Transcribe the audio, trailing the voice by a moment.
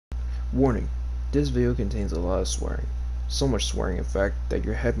Warning, this video contains a lot of swearing. So much swearing, in fact, that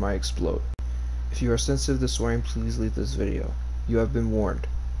your head might explode. If you are sensitive to swearing, please leave this video. You have been warned.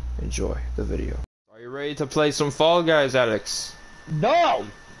 Enjoy the video. Are you ready to play some Fall Guys, Alex? No!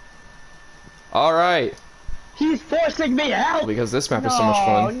 Alright. He's forcing me out! Because this map is so much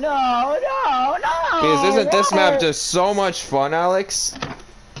fun. No! Because isn't this map just so much fun, Alex?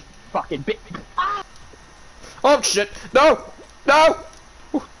 Fucking bitch. Ah! Oh shit! No! No!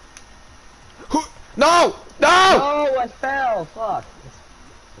 No! No! No, I fell! Fuck.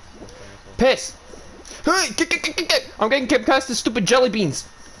 Piss! I'm getting kicked past the stupid jelly beans!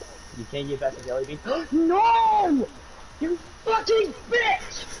 You can't get past the jelly bean? No! You fucking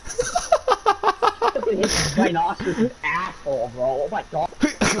bitch! Look at his rhinoceros asshole, bro. Oh my god.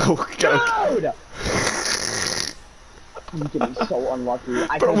 Oh god. Dude! I'm getting so unlucky.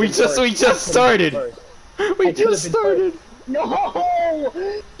 Bro, we just started! We just started! No!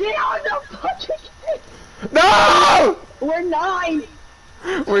 Get on the fucking thing! No! We're 9!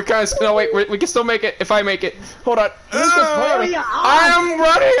 We're kind of, no wait, we can still make it if I make it. Hold on. hurry up! I am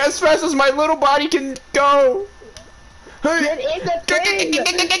running as fast as my little body can go. Get in the thing!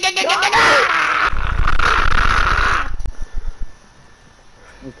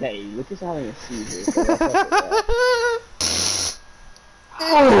 Okay, Lucas is having a seizure. So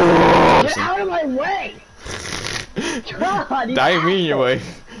Get out of my way! God, I ain't mean your way.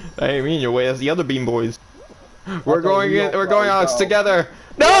 I ain't mean your way. That's the other Bean Boys. We're going in. We're going, Alex, together.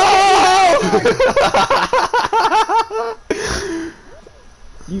 No!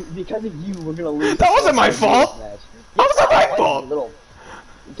 Because of you, we're gonna lose. That wasn't my fault. That wasn't my fault.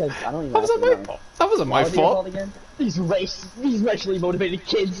 Because I don't even. That wasn't my fault. That wasn't my fault. These racially motivated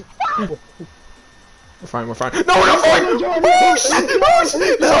kids. We're fine. We're fine. No, we're not fine. Oh shit! Oh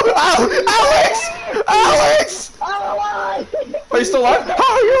shit! No! Ow! Alex! Alex! I'm alive! Are you still alive?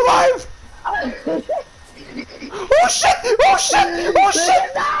 How are you alive? Oh shit! Oh shit! Oh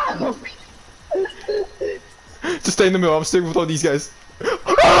shit! No! Just stay in the middle. I'm staying with all these guys.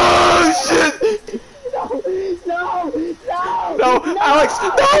 Oh shit! No! No, Alex! No!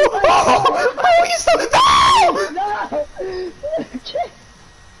 Oh, oh you still? No! No!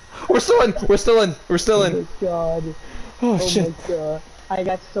 We're still in. We're still in. We're still in. Oh my god. Oh shit! My god. I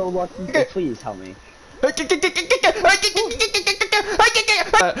got so lucky. So please help me. No,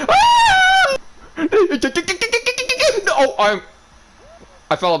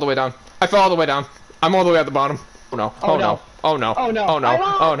 I fell all the way down. I fell all the way down. I'm all the way at the bottom. Oh no. Oh no. Oh no. Oh no. Oh no.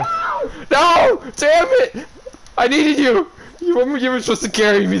 Oh no. No! Damn it! I needed you. You were supposed to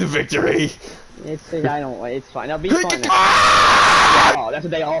carry me to victory. It's I don't. It's fine. I'll be fine. Oh, that's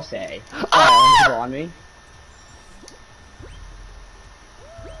what they all say. Oh, go on me.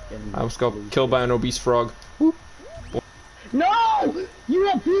 I almost got killed by an obese frog. No! You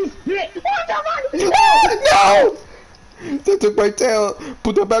obese bitch! What the fuck? No! That took my tail.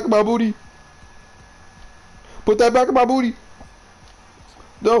 Put that back in my booty. Put that back in my booty.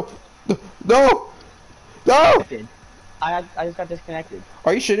 No. No. No. I just got disconnected.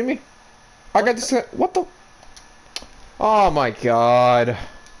 Are you shitting me? I got this. What the? Oh my god.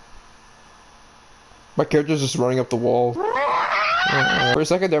 My character's just running up the wall. For a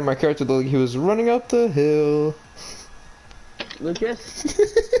second there, my character looked like he was running up the hill. Lucas,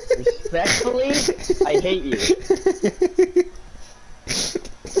 respectfully, I hate you.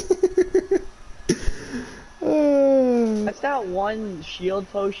 That's that one shield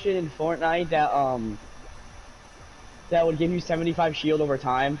potion in Fortnite that would give you 75 shield over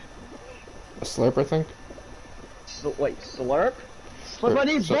time. A slurp, I think. Wait, slurp? Slurp on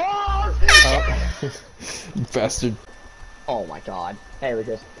these balls! You bastard. Oh my god. Hey,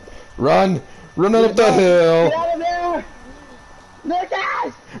 Lucas. Run! Run up the hill! Get out of there!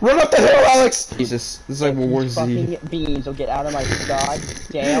 Lucas! Run up the hill, Alex! Jesus, this is like World War Z. Fucking beans will get out of my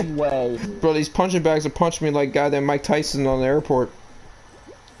goddamn way. Bro, these punching bags are punching me like goddamn Mike Tyson on the airport.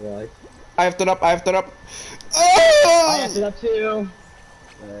 What? I have it up, I have it up. Oh! I have it up too.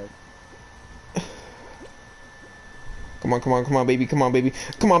 Come on, baby, come on, baby.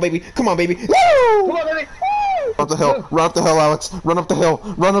 Come on, baby, come on, baby. Woo! Come on, baby! Run up the hill, run up the hill, Alex. Run up the hill,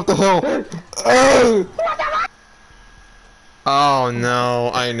 run up the hill. Oh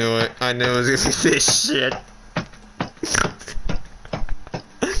no, I knew it. I knew it was gonna be this shit.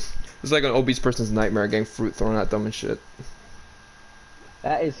 It's like an obese person's nightmare, getting fruit thrown at them and shit.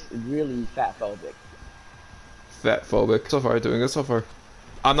 That is really fat phobic. Fat phobic. So far, doing good so far.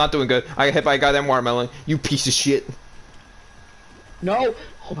 I'm not doing good. I got hit by a goddamn watermelon. You piece of shit. No!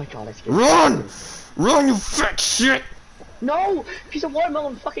 Oh my god, I skipped. Run! Run, you fat shit! No! Piece of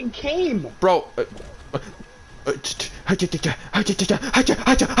watermelon fucking came! Bro,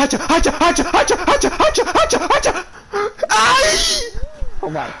 Oh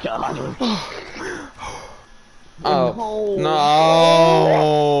my god. Oh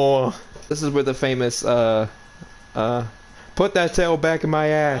no! This is where the famous put that tail back in my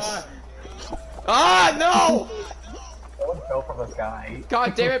ass. Ah no! Don't go from the sky.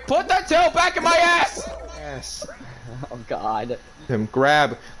 God damn it! Put that tail back in my ass! Yes. Oh god. Him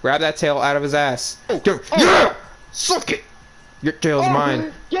grab that tail out of his ass. Yeah! Suck it! Your tail's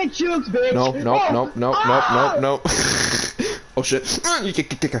mine. Get jukes, bitch! No. Oh shit.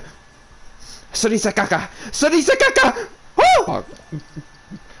 Sorisa caca! Sorisa caca! Oh!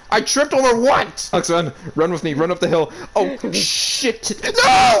 I tripped over what? Alex, run with me, run up the hill. Oh shit!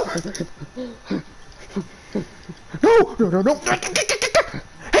 No! No!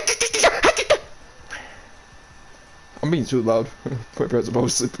 I'm being too loud. Quite as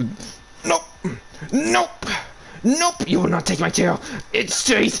opposed to. Nope! You will not take my tail. It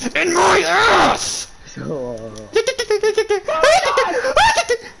stays in my ass. Oh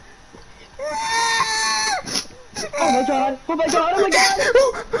my god!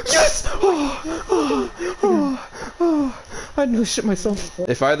 Yes! I nearly shit myself.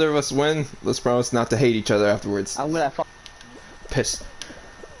 If either of us win, let's promise not to hate each other afterwards. I'm gonna Piss.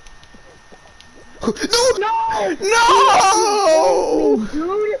 No! No!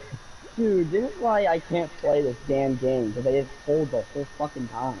 Dude, this is why I can't play this damn game, because I just hold the whole fucking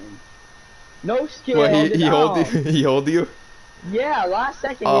time. No skill. What, he hold you? Yeah, last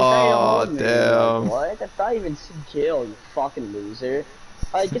second you Oh, tried to hold me. damn. Like, what? That's not even skill, you fucking loser.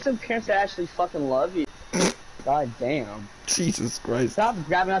 Get some parents that actually fucking love you. God damn. Jesus Christ. Stop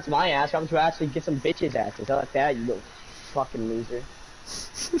grabbing onto my ass, I'm to actually get some bitches' asses. How like that, you little fucking loser.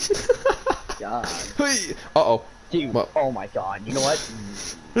 God. Hey. Uh-oh. Dude, What? oh my god, you know what?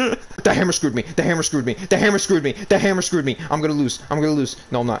 The hammer screwed me. The hammer screwed me. I'm gonna lose.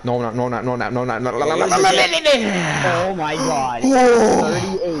 No, I'm not. No. Oh my god.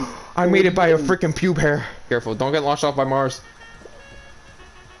 Oh. 38. I made it by a freaking pube hair. Careful, don't get launched off by Mars.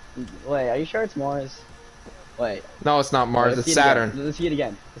 Wait, are you sure it's Mars? Wait. No, it's not Mars. Let's It's see it Saturn. again.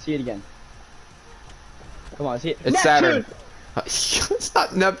 Let's see it again. Come on, see it. It's Neptune! Saturn. It's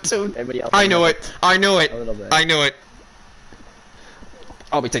not Neptune. Everybody else. I know it. A little bit.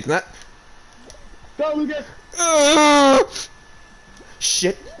 I'll be taking that. Go, Lucas!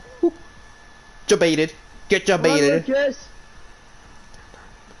 Shit. Jebaited. Get Come on, jebaited. Lucas!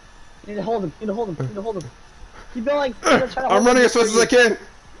 You need to hold him. Keep going. I'm running as fast as I can.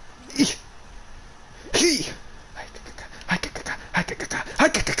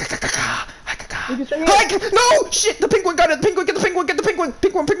 Lucas, right here. No! Shit! The penguin got it! Get the penguin!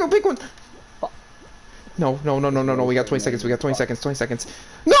 Penguin! No. We got 20 seconds. 20 seconds.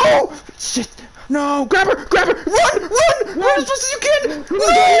 No! Shit! No! Grab her! Run as fast as you can!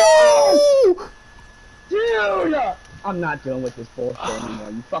 No! Dude! I'm not dealing with this bullshit anymore.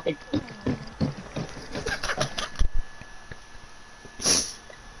 You fucking.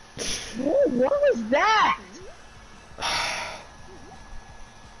 What was that?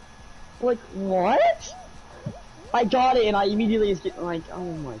 Like, what? I got it and I immediately was getting like,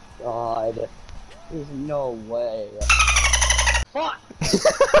 oh my god. There's no way. Fuck!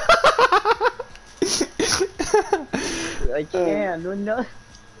 I can't, no.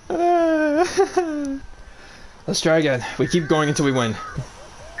 Let's try again. We keep going until we win.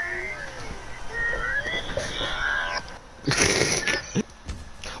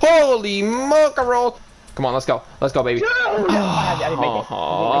 Holy mackerel! Come on, let's go, baby. Dude! I didn't make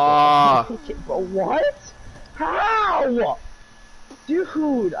it. What? How?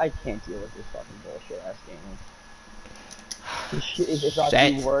 Dude, I can't deal with this fucking bullshit ass game. This shit is just like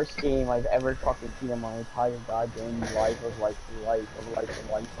the worst game I've ever fucking seen in my entire goddamn life of life.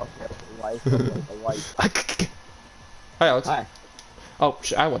 Hi, Alex. Hi. Oh,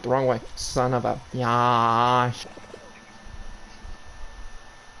 shit, I went the wrong way. Son of a... Yeah.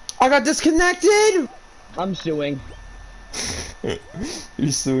 I got disconnected! I'm suing.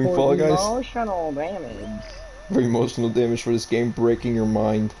 You're suing For Fall Guys? emotional damage. For emotional damage for this game breaking your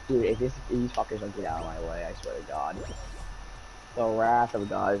mind. Dude, if these fuckers don't get out of my way, I swear to God. The wrath of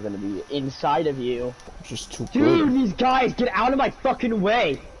God is gonna be inside of you. It's just too Dude, good. these guys, get out of my fucking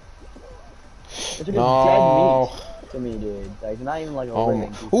way! It's like No. dead meat to me, dude. Like, not even like a living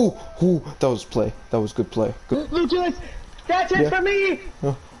piece. Ooh, that was play. That was good play. Good. Lucas! That's it for me!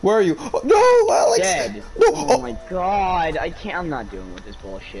 Where are you? Oh, no, Alex! Dead. No! Oh my god, I'm not dealing with this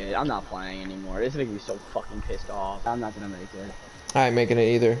bullshit. I'm not playing anymore. This makes me so fucking pissed off. I'm not gonna make it. I ain't making it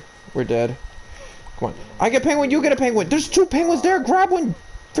either. We're dead. Come on. I get penguin, you get a penguin. There's two penguins there. Grab one,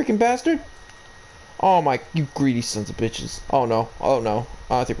 freaking bastard. Oh my, you greedy sons of bitches. Oh no, oh no.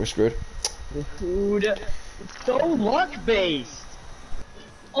 I think we're screwed. Dude, it's so luck-based.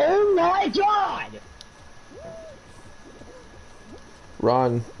 Oh my god!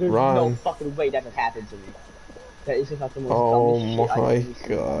 Run, There's run. no fucking way that could happen to me. That is just not the most Oh dumbest shit I've my ever seen in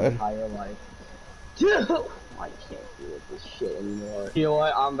my god. entire life. Dude! I can't deal with this shit anymore. You know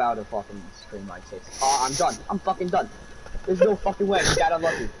what? I'm about to fucking scream my tits. Oh, I'm done. I'm fucking done. There's no fucking way I get that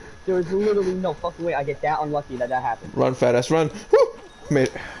unlucky. There is literally no fucking way I get that unlucky that happened. Run, fat ass, run. Woo! Made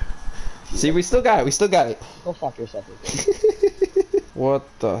it. See, we still got it. We still got it. Go fuck yourself. What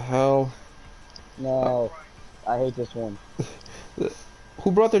the hell? No. I hate this one.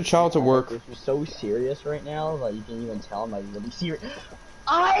 Who brought their child to work? This is so serious right now, like you can even tell I'm like really serious.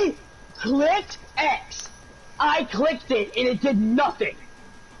 I clicked X! I clicked it and it did nothing!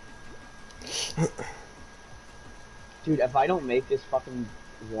 Dude, if I don't make this fucking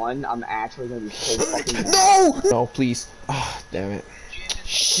one, I'm actually gonna be so fucking mad. No! No, please. Ah, damn it.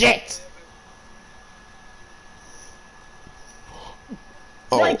 Shit!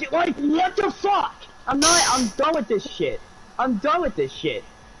 Oh. Like, what the fuck? I'm done with this shit. I'm done with this shit.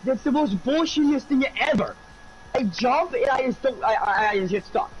 That's the most bullshittiest thing ever. I jump and I just don't, I just get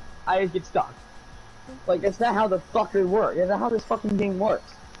stuck. I just get stuck. Like, that's not how the fuck it works. That's not how this fucking game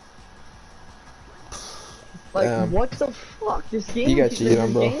works. Like, what the fuck? This game, this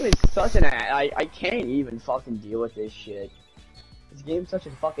game is such an I can't even fucking deal with this shit. This game's such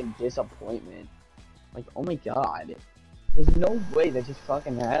a fucking disappointment. Like, oh my god. There's no way that just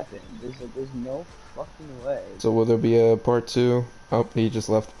fucking happened. There's no fucking way. So will there be a part 2? Oh, he just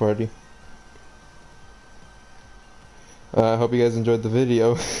left the party. I hope you guys enjoyed the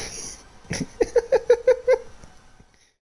video.